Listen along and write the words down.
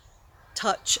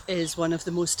Touch is one of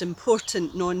the most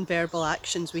important non-verbal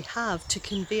actions we have to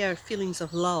convey our feelings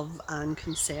of love and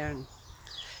concern.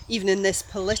 Even in this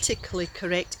politically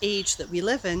correct age that we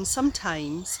live in,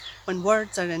 sometimes when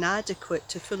words are inadequate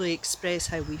to fully express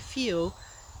how we feel,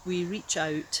 we reach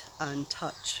out and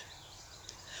touch.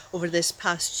 Over this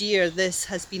past year, this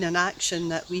has been an action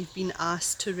that we've been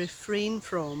asked to refrain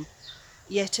from,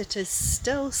 yet it is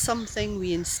still something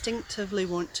we instinctively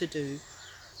want to do.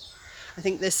 I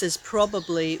think this is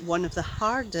probably one of the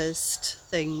hardest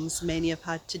things many have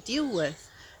had to deal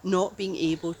with, not being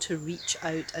able to reach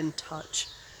out and touch,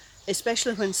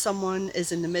 especially when someone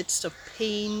is in the midst of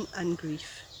pain and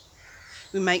grief.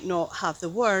 We might not have the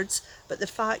words, but the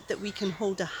fact that we can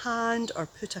hold a hand or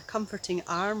put a comforting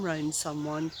arm around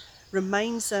someone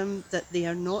reminds them that they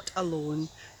are not alone,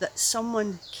 that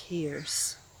someone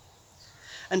cares.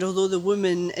 And although the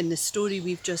woman in the story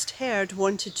we've just heard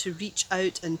wanted to reach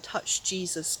out and touch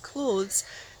Jesus' clothes,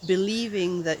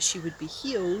 believing that she would be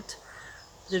healed,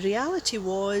 the reality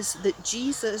was that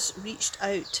Jesus reached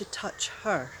out to touch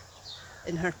her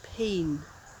in her pain,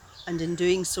 and in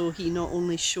doing so he not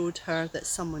only showed her that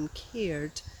someone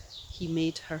cared, he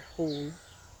made her whole.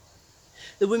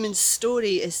 The woman's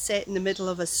story is set in the middle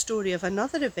of a story of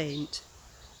another event.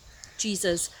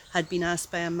 Jesus had been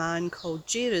asked by a man called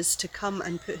Jairus to come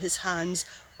and put his hands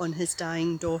on his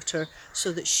dying daughter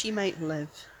so that she might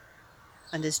live.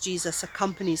 And as Jesus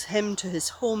accompanies him to his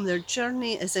home, their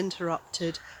journey is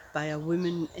interrupted by a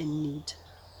woman in need.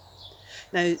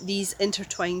 Now, these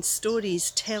intertwined stories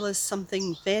tell us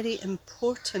something very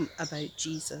important about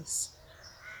Jesus,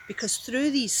 because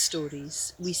through these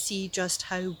stories we see just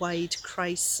how wide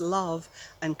Christ's love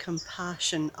and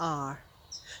compassion are.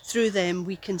 Through them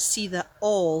we can see that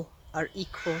all are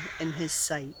equal in his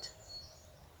sight.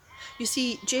 You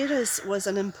see, Jairus was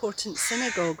an important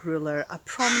synagogue ruler, a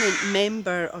prominent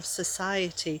member of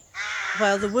society,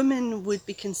 while the woman would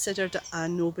be considered a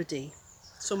nobody,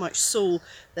 so much so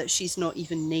that she's not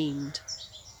even named.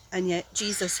 And yet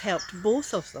Jesus helped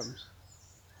both of them.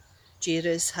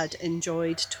 Jairus had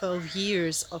enjoyed 12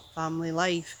 years of family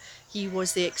life. He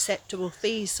was the acceptable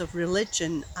face of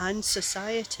religion and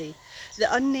society.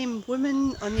 The unnamed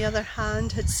woman, on the other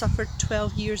hand, had suffered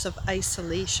 12 years of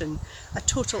isolation, a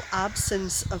total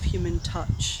absence of human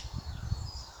touch.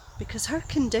 Because her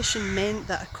condition meant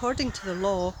that, according to the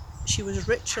law, she was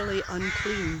ritually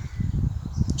unclean.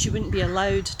 She wouldn't be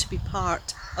allowed to be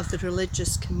part of the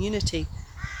religious community,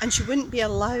 and she wouldn't be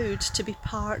allowed to be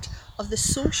part of the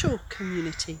social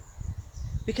community,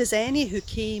 because any who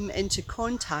came into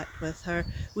contact with her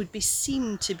would be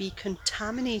seen to be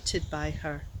contaminated by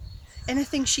her.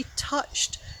 Anything she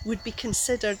touched would be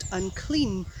considered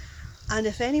unclean, and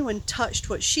if anyone touched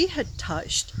what she had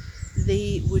touched,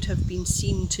 they would have been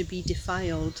seen to be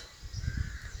defiled.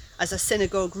 As a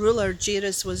synagogue ruler,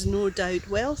 Jairus was no doubt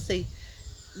wealthy,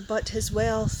 but his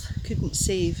wealth couldn't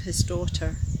save his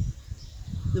daughter.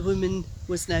 The woman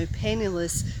was now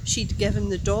penniless. She'd given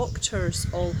the doctors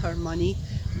all her money,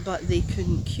 but they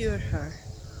couldn't cure her.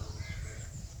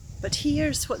 But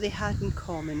here's what they had in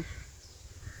common.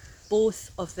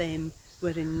 Both of them were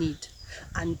in need,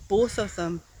 and both of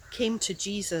them came to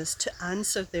Jesus to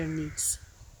answer their needs.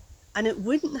 And it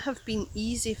wouldn't have been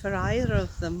easy for either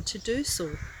of them to do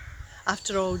so.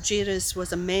 After all, Jairus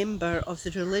was a member of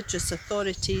the religious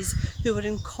authorities who were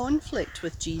in conflict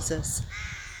with Jesus,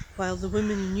 while the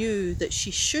woman knew that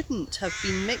she shouldn't have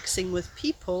been mixing with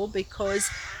people because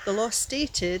the law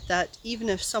stated that even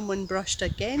if someone brushed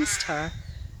against her,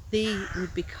 they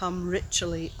would become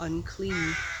ritually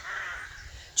unclean.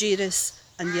 Jairus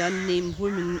and the unnamed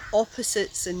woman,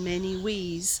 opposites in many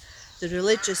ways, the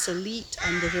religious elite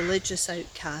and the religious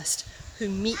outcast, who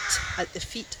meet at the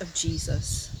feet of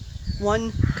Jesus.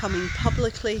 One coming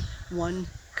publicly, one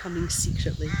coming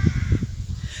secretly.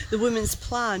 The woman's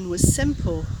plan was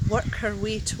simple: work her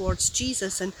way towards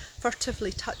Jesus and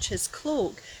furtively touch his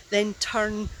cloak, then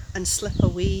turn and slip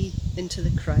away into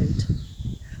the crowd.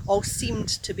 All seemed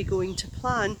to be going to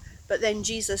plan, but then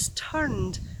Jesus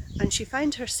turned and she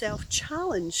found herself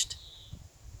challenged.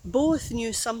 Both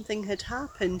knew something had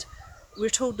happened. We're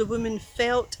told the woman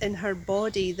felt in her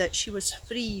body that she was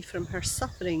free from her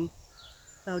suffering,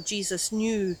 while Jesus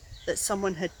knew that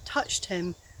someone had touched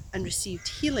him and received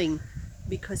healing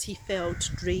because he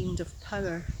felt drained of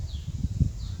power.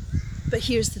 But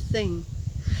here's the thing.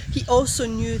 He also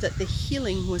knew that the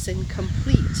healing was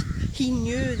incomplete. He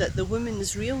knew that the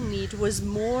woman's real need was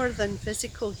more than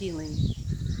physical healing.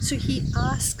 So he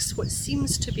asks what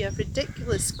seems to be a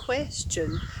ridiculous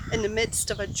question in the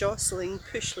midst of a jostling,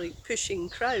 pushing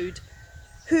crowd.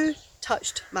 Who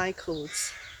touched my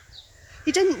clothes?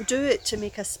 He didn't do it to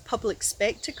make a public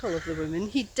spectacle of the woman.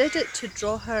 He did it to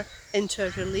draw her into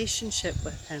a relationship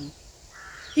with him.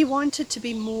 He wanted to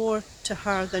be more to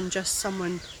her than just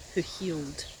someone who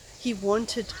healed. He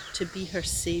wanted to be her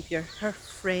saviour, her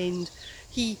friend.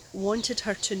 He wanted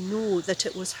her to know that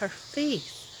it was her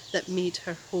faith that made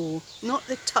her whole, not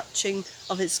the touching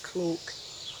of his cloak.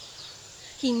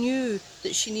 He knew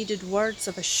that she needed words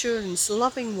of assurance,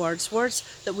 loving words, words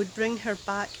that would bring her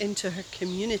back into her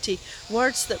community,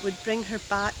 words that would bring her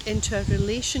back into a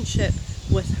relationship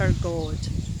with her God.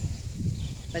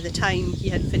 By the time he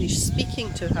had finished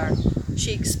speaking to her,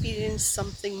 she experienced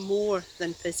something more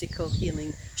than physical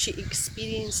healing. She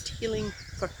experienced healing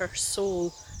for her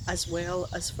soul as well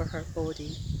as for her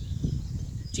body.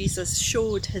 Jesus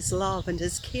showed his love and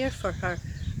his care for her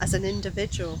as an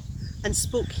individual and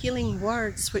spoke healing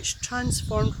words which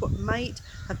transformed what might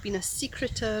have been a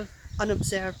secretive,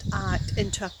 unobserved act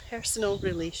into a personal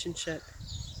relationship.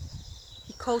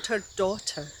 He called her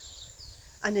daughter,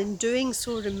 and in doing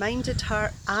so reminded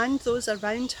her and those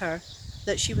around her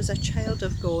that she was a child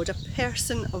of God, a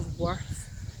person of worth.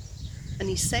 And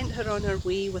he sent her on her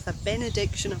way with a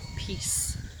benediction of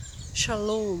peace,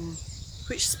 shalom,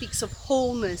 which speaks of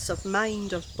wholeness, of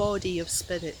mind, of body, of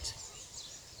spirit.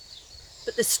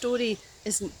 But the story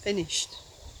isn't finished.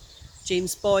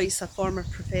 James Boyce, a former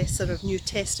professor of New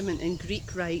Testament and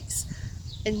Greek, writes,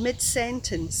 in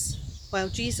mid-sentence, while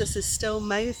Jesus is still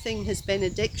mouthing his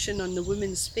benediction on the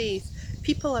woman's faith,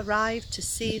 people arrive to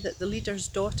say that the leader's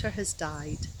daughter has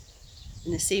died.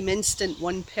 In the same instant,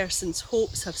 one person's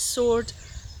hopes have soared,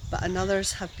 but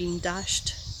another's have been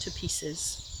dashed to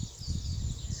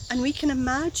pieces. And we can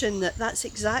imagine that that's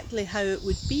exactly how it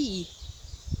would be.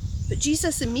 But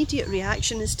Jesus' immediate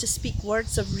reaction is to speak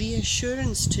words of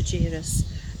reassurance to Jairus.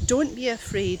 Don't be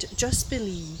afraid, just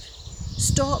believe.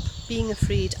 Stop being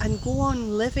afraid and go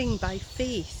on living by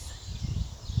faith.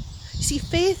 You see,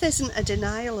 faith isn't a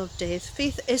denial of death.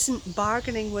 Faith isn't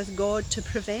bargaining with God to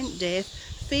prevent death.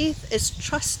 Faith is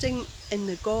trusting in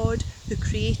the God who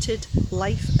created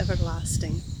life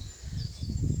everlasting.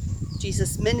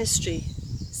 Jesus' ministry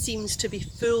seems to be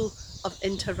full of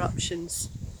interruptions.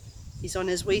 He's on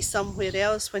his way somewhere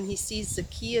else when he sees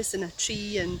Zacchaeus in a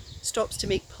tree and stops to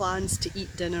make plans to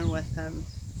eat dinner with him.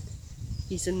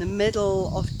 He's in the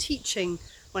middle of teaching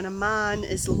when a man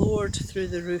is lowered through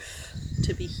the roof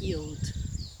to be healed.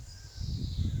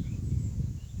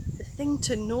 The thing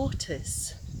to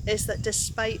notice is that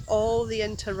despite all the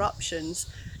interruptions,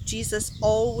 Jesus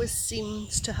always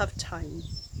seems to have time.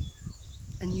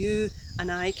 And you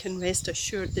and I can rest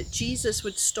assured that Jesus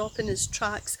would stop in his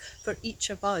tracks for each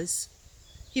of us.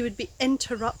 He would be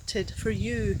interrupted for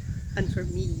you and for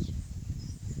me.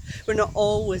 We're not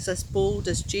always as bold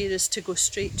as Jairus to go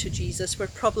straight to Jesus. We're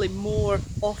probably more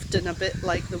often a bit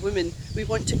like the woman. We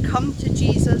want to come to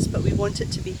Jesus, but we want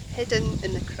it to be hidden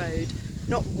in the crowd,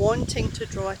 not wanting to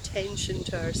draw attention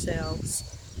to ourselves.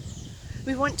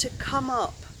 We want to come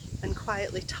up and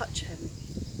quietly touch him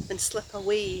and slip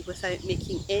away without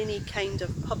making any kind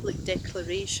of public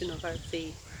declaration of our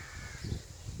faith.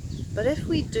 But if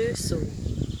we do so,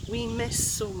 we miss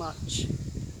so much,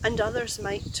 and others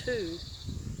might too.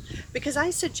 Because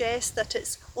I suggest that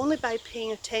it's only by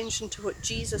paying attention to what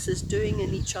Jesus is doing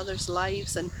in each other's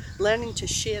lives and learning to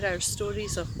share our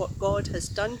stories of what God has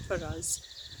done for us,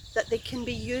 that they can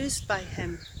be used by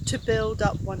him to build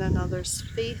up one another's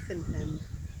faith in him.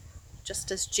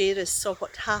 Just as Jairus saw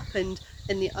what happened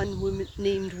in the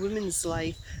unnamed woman's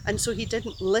life, and so he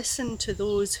didn't listen to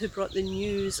those who brought the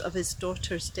news of his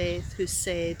daughter's death, who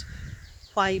said,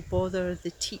 "Why bother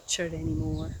the teacher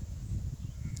anymore?"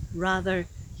 Rather,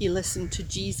 he listened to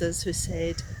Jesus, who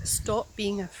said, "Stop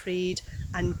being afraid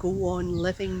and go on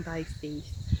living by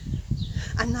faith."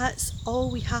 And that's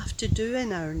all we have to do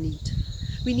in our need.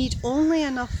 We need only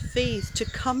enough faith to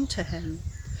come to him.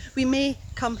 We may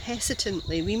come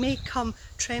hesitantly, we may come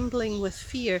trembling with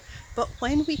fear, but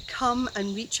when we come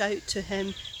and reach out to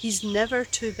him, he's never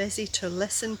too busy to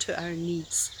listen to our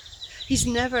needs. He's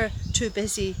never too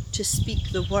busy to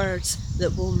speak the words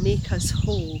that will make us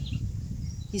whole.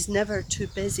 He's never too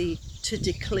busy to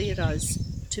declare us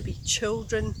to be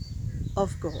children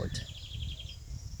of God.